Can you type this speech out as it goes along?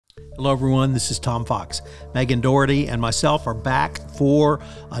Hello, everyone. This is Tom Fox. Megan Doherty and myself are back for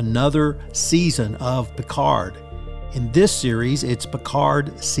another season of Picard. In this series, it's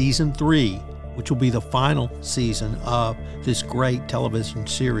Picard Season 3, which will be the final season of this great television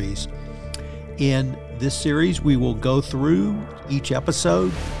series. In this series, we will go through each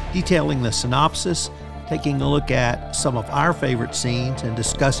episode, detailing the synopsis, taking a look at some of our favorite scenes, and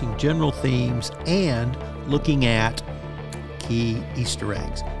discussing general themes and looking at key Easter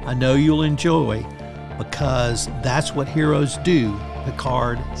eggs. I know you'll enjoy, because that's what heroes do.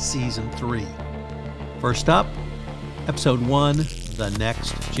 Picard Season 3. First up, Episode 1, The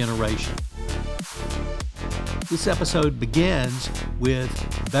Next Generation. This episode begins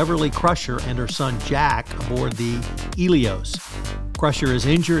with Beverly Crusher and her son Jack aboard the Helios. Crusher is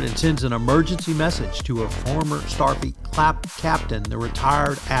injured and sends an emergency message to her former Starfleet captain, the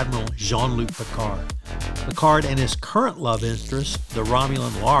retired Admiral Jean-Luc Picard. Picard and his current love interest, the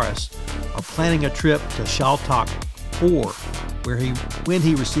Romulan Laris, are planning a trip to Shaltok 4, when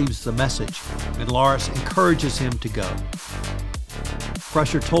he receives the message, and Laris encourages him to go.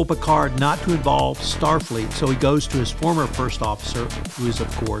 Crusher told Picard not to involve Starfleet, so he goes to his former first officer, who is,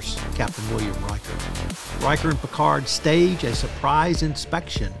 of course, Captain William Riker. Riker and Picard stage a surprise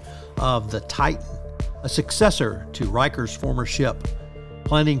inspection of the Titan, a successor to Riker's former ship,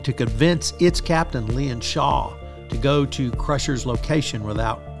 planning to convince its captain, Lian Shaw, to go to Crusher's location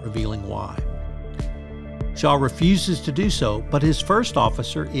without revealing why. Shaw refuses to do so, but his first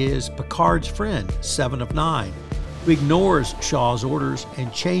officer is Picard's friend, 7 of 9, who ignores Shaw's orders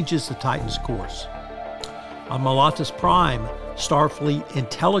and changes the Titan's course. On Malatus Prime, Starfleet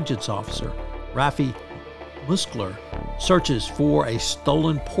intelligence officer Raffi Muskler searches for a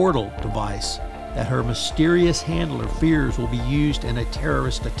stolen portal device that her mysterious handler fears will be used in a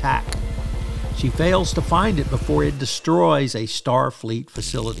terrorist attack. She fails to find it before it destroys a Starfleet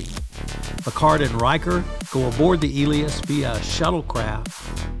facility. Picard and Riker go aboard the Helios via a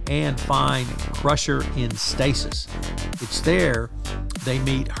shuttlecraft and find Crusher in stasis. It's there they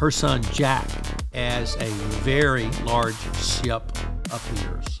meet her son Jack as a very large ship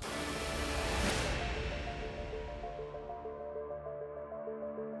appears.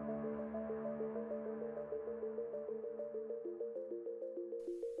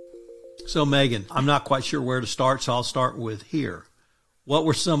 So, Megan, I'm not quite sure where to start, so I'll start with here. What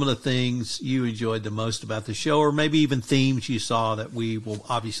were some of the things you enjoyed the most about the show, or maybe even themes you saw that we will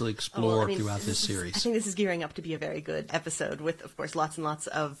obviously explore throughout this series? I think this is gearing up to be a very good episode with, of course, lots and lots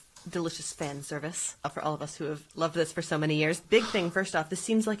of delicious fan service for all of us who have loved this for so many years. Big thing, first off, this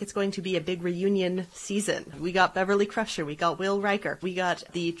seems like it's going to be a big reunion season. We got Beverly Crusher, we got Will Riker, we got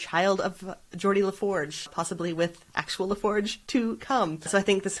the child of Geordi LaForge, possibly with actual LaForge to come. So I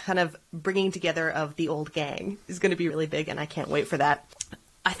think this kind of bringing together of the old gang is going to be really big, and I can't wait for that.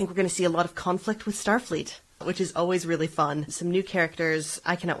 I think we're going to see a lot of conflict with Starfleet, which is always really fun. Some new characters.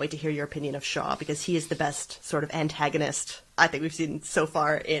 I cannot wait to hear your opinion of Shaw, because he is the best sort of antagonist I think we've seen so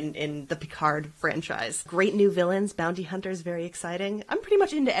far in the Picard franchise. Great new villains, bounty hunters, very exciting. I'm pretty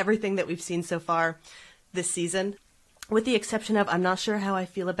much into everything that we've seen so far this season, with the exception of I'm not sure how I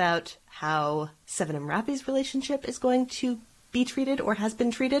feel about how Seven and Rappi's relationship is going to be treated or has been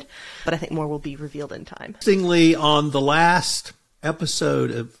treated, but I think more will be revealed in time. Interestingly, on the last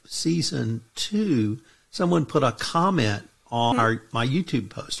episode of Season 2, someone put a comment on my YouTube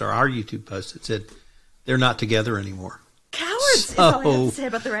post, or our YouTube post, that said, they're not together anymore. Cowards is all I have to say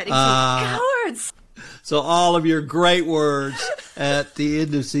about the writing. Cowards! So all of your great words at the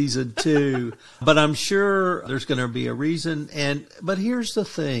end of Season 2. But I'm sure there's going to be a reason. But here's the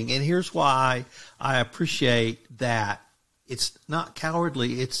thing, and here's why I appreciate that. It's not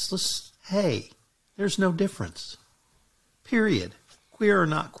cowardly. It's just, hey, there's no difference. Period. Queer or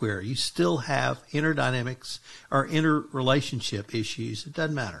not queer, you still have inner dynamics or interrelationship issues. It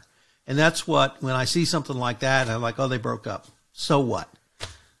doesn't matter. And that's what, when I see something like that, I'm like, oh, they broke up. So what?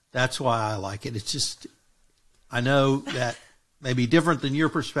 That's why I like it. It's just, I know that may be different than your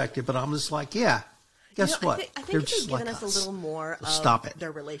perspective, but I'm just like, yeah, guess what? I think they're just given us a little more of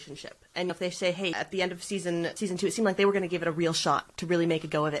their relationship. And if they say, hey, at the end of season 2, it seemed like they were going to give it a real shot to really make a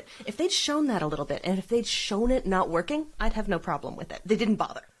go of it. If they'd shown that a little bit, and if they'd shown it not working, I'd have no problem with it. They didn't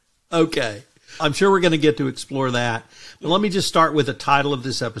bother. Okay. I'm sure we're going to get to explore that. But let me just start with the title of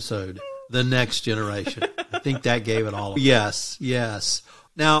this episode, The Next Generation. I think that gave it all. Yes.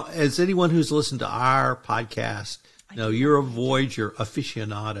 Now, as anyone who's listened to our podcast, you're a Voyager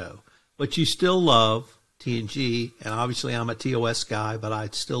aficionado, but you still love TNG, and obviously I'm a TOS guy, but I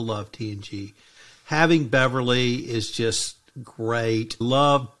still love TNG. Having Beverly is just great.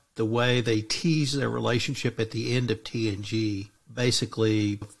 Love the way they tease their relationship at the end of TNG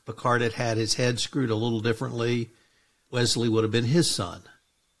basically, if Picard had his head screwed a little differently, Wesley would have been his son.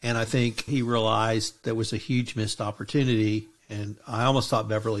 And I think he realized there was a huge missed opportunity. And I almost thought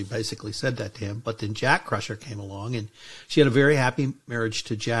Beverly basically said that to him. But then Jack Crusher came along, and she had a very happy marriage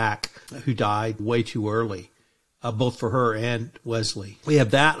to Jack, who died way too early, both for her and Wesley. We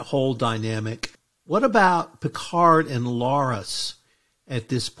have that whole dynamic. What about Picard and Loris at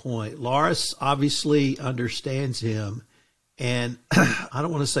this point? Loris obviously understands him, and I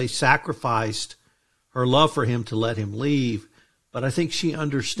don't want to say sacrificed her love for him to let him leave, but I think she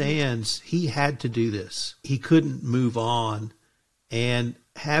understands he had to do this. He couldn't move on. And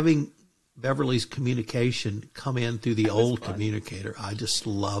having Beverly's communication come in through the old communicator, I just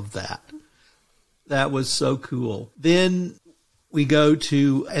love that. That was so cool. Then we go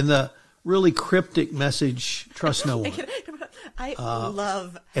to, and the really cryptic message, trust no one. I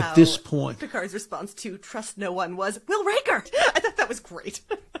love how at this point Picard's response to trust no one was, Will Riker! I thought that was great.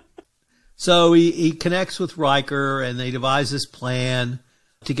 So he connects with Riker, and they devise this plan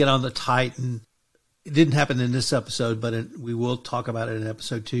to get on the Titan. It didn't happen in this episode, but we will talk about it in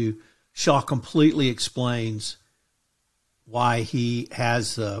episode 2. Shaw completely explains why he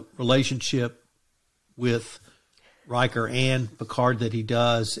has a relationship with Riker and Picard that he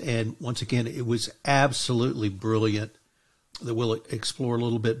does. And once again, it was absolutely brilliant, that we'll explore a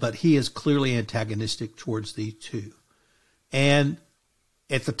little bit. But he is clearly antagonistic towards the two. And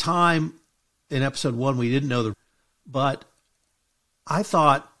at the time, in episode 1, we didn't know but I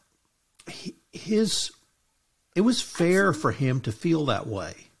thought it was fair for him to feel that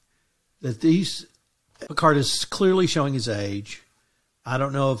way. That Picard is clearly showing his age. I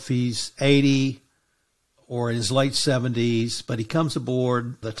don't know if he's 80 or in his late 70s, but he comes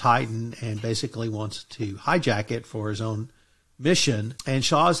aboard the Titan and basically wants to hijack it for his own mission. And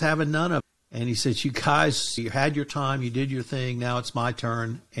Shaw's having none of it. And he says, you guys, you had your time, you did your thing, now it's my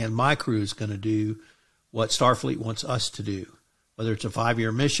turn, and my crew is going to do what Starfleet wants us to do. Whether it's a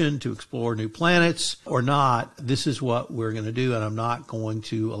 5-year mission to explore new planets or not, this is what we're going to do, and I'm not going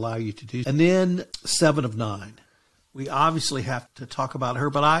to allow you to do. And then 7 of 9. We obviously have to talk about her,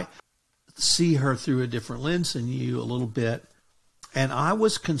 but I see her through a different lens than you a little bit. And I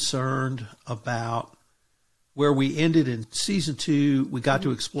was concerned about where we ended in season 2. We got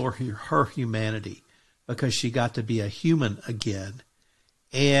to explore her humanity because she got to be a human again.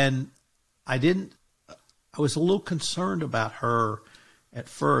 And I was a little concerned about her at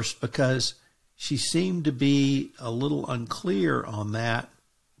first because she seemed to be a little unclear on that,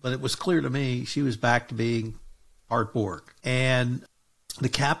 but it was clear to me she was back to being part Borg. And the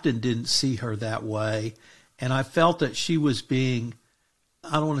captain didn't see her that way, and I felt that she was being,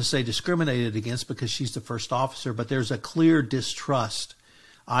 I don't want to say discriminated against because she's the first officer, but there's a clear distrust,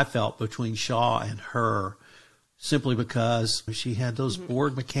 I felt, between Shaw and her simply because she had those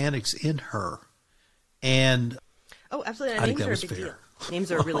Borg mechanics in her. And oh, absolutely. And names are a big deal.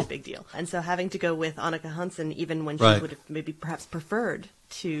 Names are a really big deal. And so having to go with Annika Hansen, even when she would have maybe perhaps preferred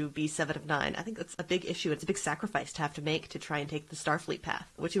to be 7 of 9, I think that's a big issue. It's a big sacrifice to have to make to try and take the Starfleet path,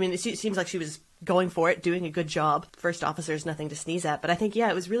 which, I mean, it seems like she was going for it, doing a good job. First officer is nothing to sneeze at. But I think,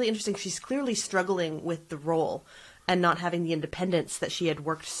 it was really interesting. She's clearly struggling with the role and not having the independence that she had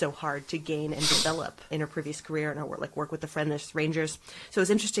worked so hard to gain and develop in her previous career and her work with the Friendless Rangers. So it was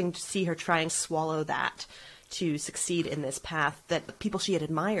interesting to see her try and swallow that to succeed in this path that people she had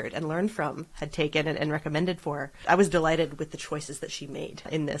admired and learned from had taken and recommended for her. I was delighted with the choices that she made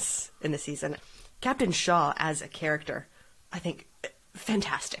in this season. Captain Shaw as a character, I think,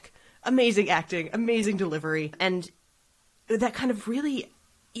 fantastic. Amazing acting, amazing delivery, and that kind of really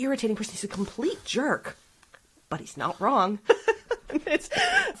irritating person. He's a complete jerk, but he's not wrong. It's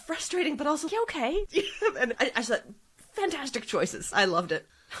frustrating, but also okay. And I just thought, fantastic choices. I loved it.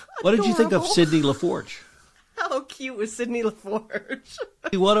 What did you think of Sydney LaForge? How cute was Sydney LaForge?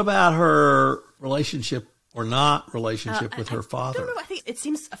 What about her relationship or not relationship with her father? I don't know. I think it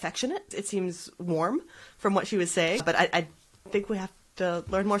seems affectionate. It seems warm from what she was saying. But I think we have to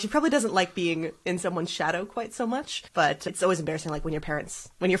learn more. She probably doesn't like being in someone's shadow quite so much. But it's always embarrassing, like when your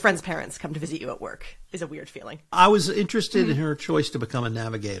friend's parents come to visit you at work, is a weird feeling. I was interested in her choice to become a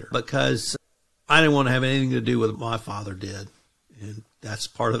navigator because I didn't want to have anything to do with what my father did. And that's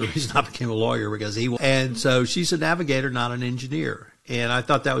part of the reason I became a lawyer, because and so she's a navigator, not an engineer. And I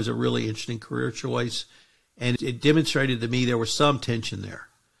thought that was a really interesting career choice. And it demonstrated to me there was some tension there.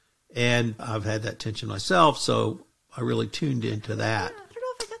 And I've had that tension myself, so I really tuned into that. Yeah, I don't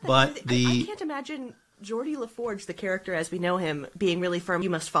know if I got that. But I can't imagine Geordie LaForge, the character as we know him, being really firm,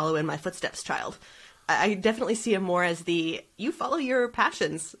 you must follow in my footsteps, child. I definitely see him more as you follow your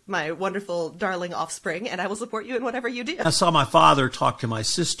passions, my wonderful, darling offspring, and I will support you in whatever you do. I saw my father talk to my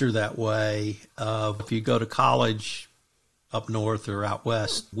sister that way. If you go to college up north or out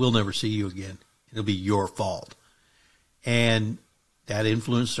west, we'll never see you again. It'll be your fault. And that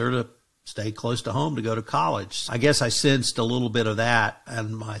influenced her to stay close to home to go to college. I guess I sensed a little bit of that,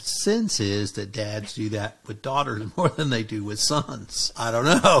 and my sense is that dads do that with daughters more than they do with sons. I don't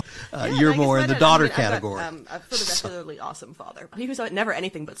know. You're more in the daughter category. I've got a particularly awesome father. He was never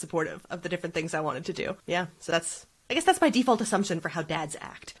anything but supportive of the different things I wanted to do. Yeah, so I guess that's my default assumption for how dads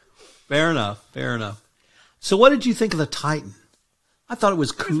act. Fair enough. So what did you think of the Titan? I thought it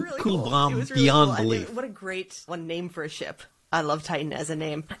was cool, really cool cool. bomb It was really beyond cool. belief. What a great name for a ship. I love Titan as a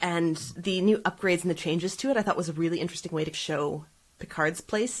name. And the new upgrades and the changes to it, I thought was a really interesting way to show Picard's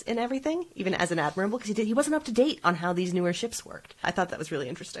place in everything, even as an admiral, because he wasn't up to date on how these newer ships worked. I thought that was really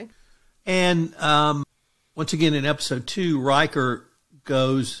interesting. And once again, in episode 2, Riker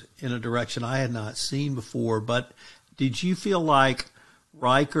goes in a direction I had not seen before. But did you feel like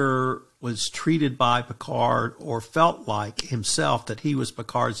Riker was treated by Picard or felt like himself that he was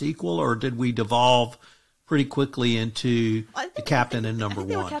Picard's equal, or did we devolve pretty quickly into the captain and number I think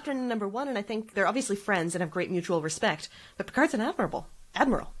they one? were captain and number one, and I think they're obviously friends and have great mutual respect. But Picard's an admiral.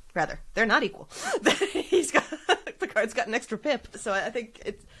 They're not equal. Picard's got an extra pip. So I think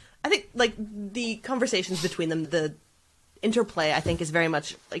like the conversations between them, the interplay, I think, is very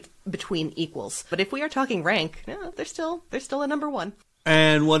much like between equals. But if we are talking rank, they're still a number one.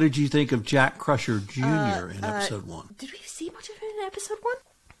 And what did you think of Jack Crusher Jr. in episode 1? Did we see much of him in episode 1? Or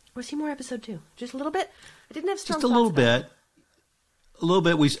was he more episode 2? Just a little bit? I didn't have strong Just a thoughts little about him. bit. A little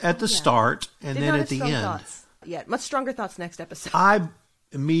bit. We at the start and Did then not at have the strong end. thoughts yet. Much stronger thoughts next episode. I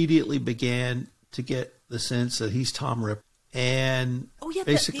immediately began to get the sense that he's Tom Ripper and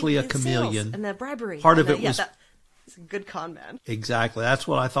basically a chameleon. And the bribery. Part of it was... He's a good con man. Exactly. That's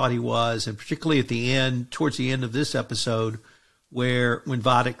what I thought he was. And particularly at the end, towards the end of this episode, when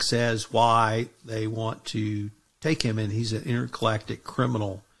Vadic says why they want to take him, and he's an intergalactic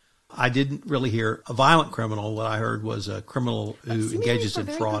criminal. I didn't really hear a violent criminal. What I heard was a criminal who engages in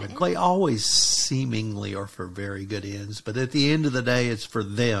fraud. And they always seemingly are for very good ends, but at the end of the day, it's for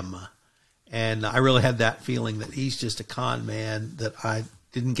them. And I really had that feeling that he's just a con man, that I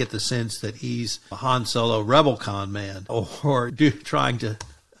didn't get the sense that he's a Han Solo rebel con man or trying to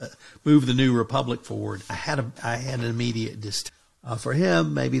move the New Republic forward. I had an immediate distaste for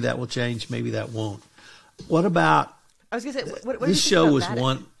him. Maybe that will change. Maybe that won't. What about? I was going to say, what this show was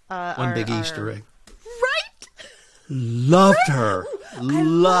one big Easter egg. Right? Loved her.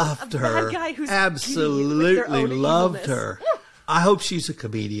 Loved her. Bad guy who's absolutely loved her. I hope she's a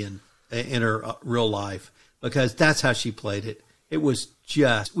comedian in her real life, because that's how she played it. It was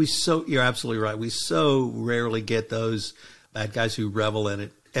just, you're absolutely right. We so rarely get those bad guys who revel in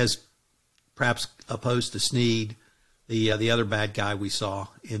it, as perhaps opposed to Sneed, the other bad guy we saw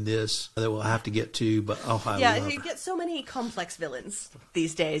in this that we'll have to get to. But I love you her. get so many complex villains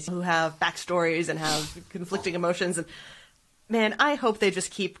these days who have backstories and have conflicting emotions. And man, I hope they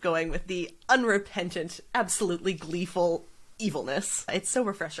just keep going with the unrepentant, absolutely gleeful evilness. It's so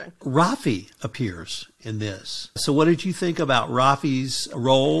refreshing. Rafi appears in this. So what did you think about Rafi's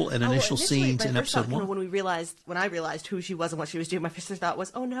role and initial scenes in episode 1? When I realized who she was and what she was doing, my first thought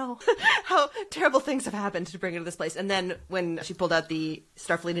was, oh no, how terrible things have happened to bring her to this place. And then when she pulled out the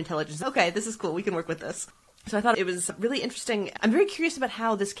Starfleet intelligence, okay, this is cool, we can work with this. So I thought it was really interesting. I'm very curious about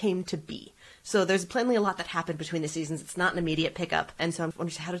how this came to be. So there's plainly a lot that happened between the seasons. It's not an immediate pickup. And so I'm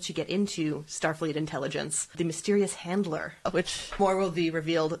wondering, how did she get into Starfleet intelligence? The mysterious handler, which more will be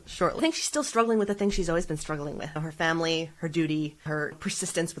revealed shortly. I think she's still struggling with the things she's always been struggling with. Her family, her duty, her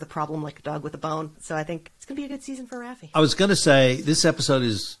persistence with a problem like a dog with a bone. So I think it's going to be a good season for Raffi. I was going to say, this episode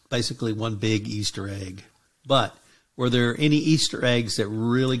is basically one big Easter egg. But were there any Easter eggs that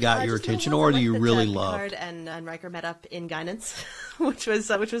really got your attention, or do you really love? Picard and Riker met up in Guidance, which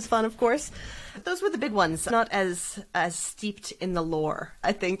was fun, of course. Those were the big ones. Not as steeped in the lore,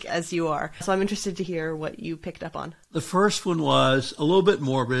 I think, as you are. So I'm interested to hear what you picked up on. The first one was a little bit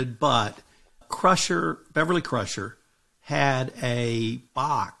morbid, but Beverly Crusher, had a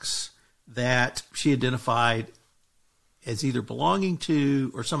box that she identified as either belonging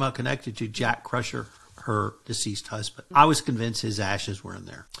to or somehow connected to Jack Crusher, her deceased husband. I was convinced his ashes were in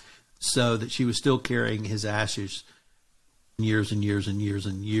there, so that she was still carrying his ashes years and years and years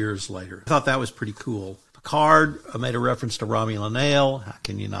and years later. I thought that was pretty cool. Picard made a reference to Romulan Ale. How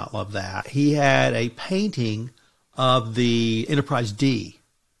can you not love that? He had a painting of the Enterprise D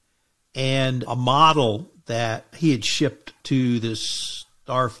and a model that he had shipped to this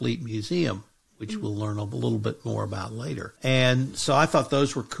Starfleet museum which we'll learn a little bit more about later. And so I thought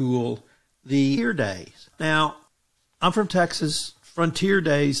those were cool. The Frontier Days. Now, I'm from Texas. Frontier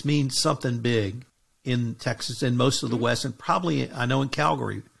Days means something big in Texas and most of the West, and probably, I know, in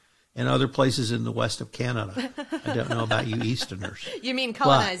Calgary and other places in the west of Canada. I don't know about you Easterners. You mean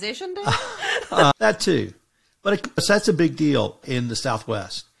Colonization Day? That too. But that's a big deal in the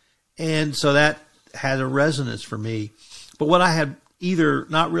Southwest. And so that had a resonance for me. But what I had either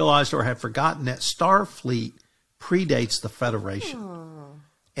not realized or had forgotten, that Starfleet predates the Federation. Oh.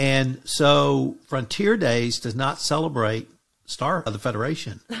 And so Frontier Days does not celebrate the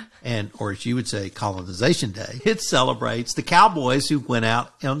Federation, or as you would say, Colonization Day. It celebrates the cowboys who went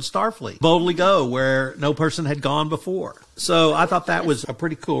out on Starfleet, boldly go where no person had gone before. So I thought that was a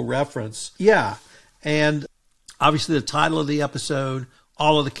pretty cool reference. Yeah. And obviously the title of the episode,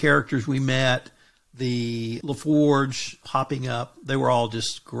 all of the characters we met, the LaForge hopping up, they were all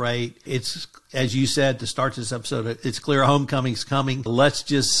just great. It's, as you said, to start this episode, it's clear homecoming's coming. Let's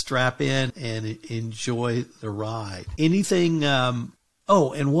just strap in and enjoy the ride. Anything, and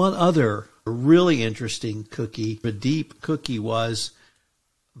one other really interesting cookie, a deep cookie, was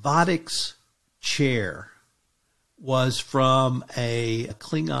Vodic's chair was from a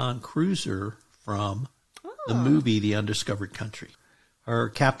Klingon cruiser from the movie The Undiscovered Country, her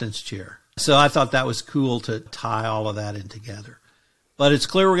captain's chair. So I thought that was cool to tie all of that in together. But it's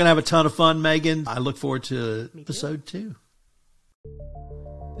clear we're going to have a ton of fun, Megan. I look forward to episode 2.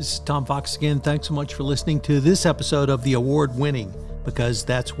 This is Tom Fox again. Thanks so much for listening to this episode of the award-winning Because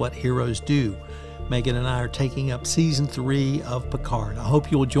That's What Heroes Do. Megan and I are taking up season 3 of Picard. I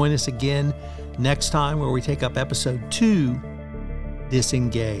hope you will join us again next time where we take up episode 2,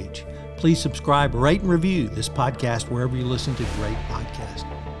 Disengage. Please subscribe, rate, and review this podcast wherever you listen to great podcasts.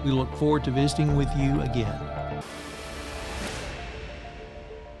 We look forward to visiting with you again.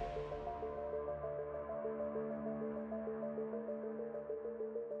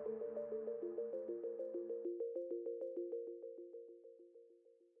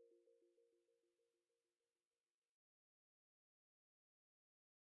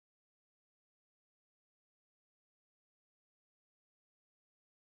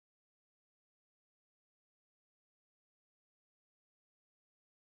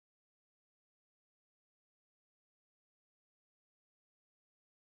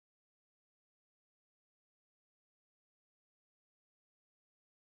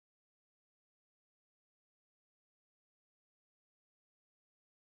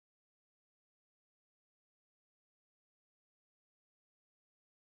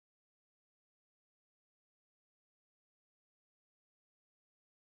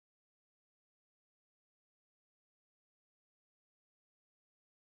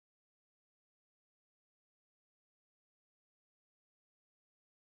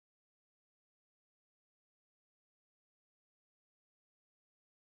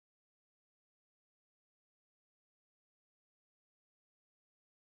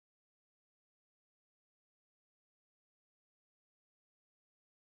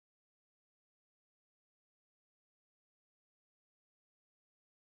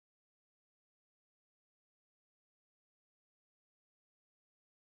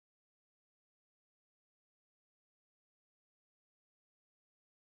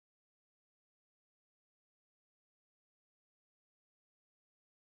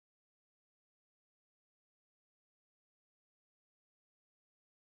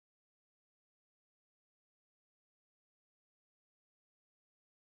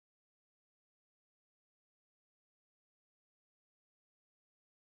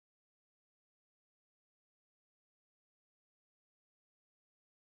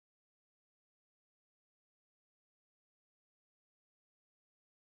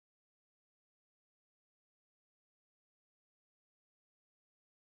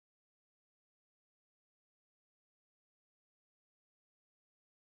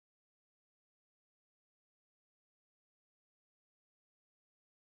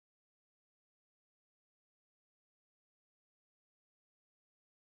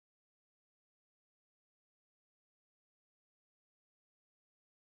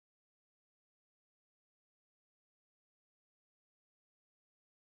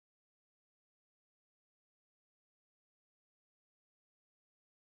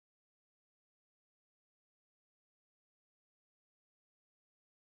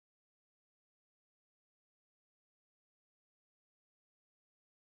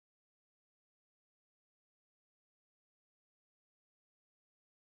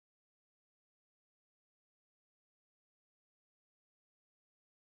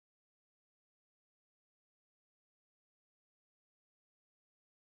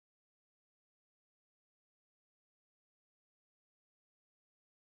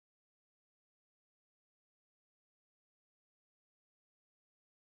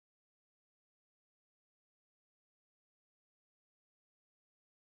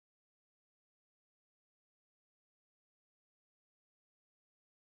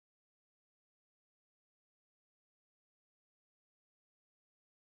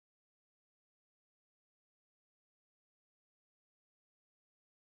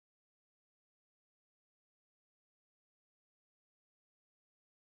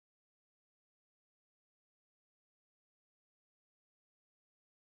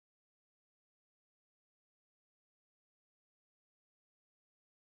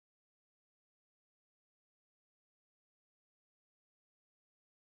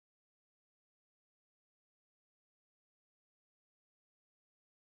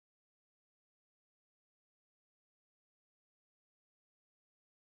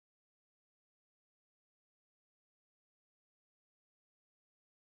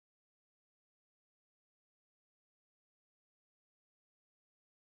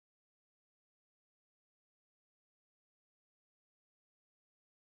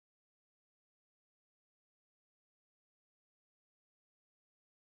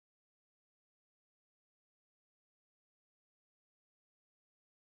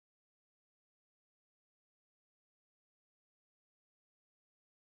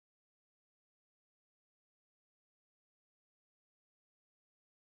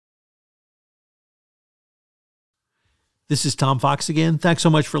 This is Tom Fox again. Thanks so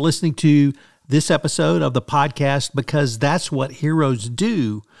much for listening to this episode of the podcast, Because That's What Heroes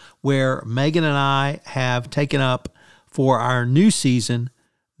Do, where Megan and I have taken up for our new season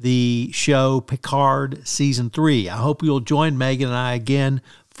the show Picard Season 3. I hope you'll join Megan and I again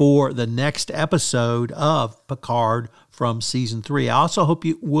for the next episode of Picard from Season 3. I also hope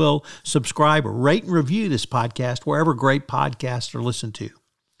you will subscribe, rate, and review this podcast wherever great podcasts are listened to.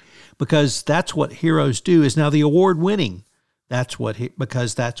 Because That's What Heroes Do is now the award-winning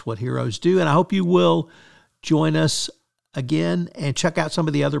Because That's What Heroes Do. And I hope you will join us again and check out some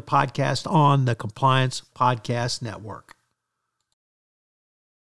of the other podcasts on the Compliance Podcast Network.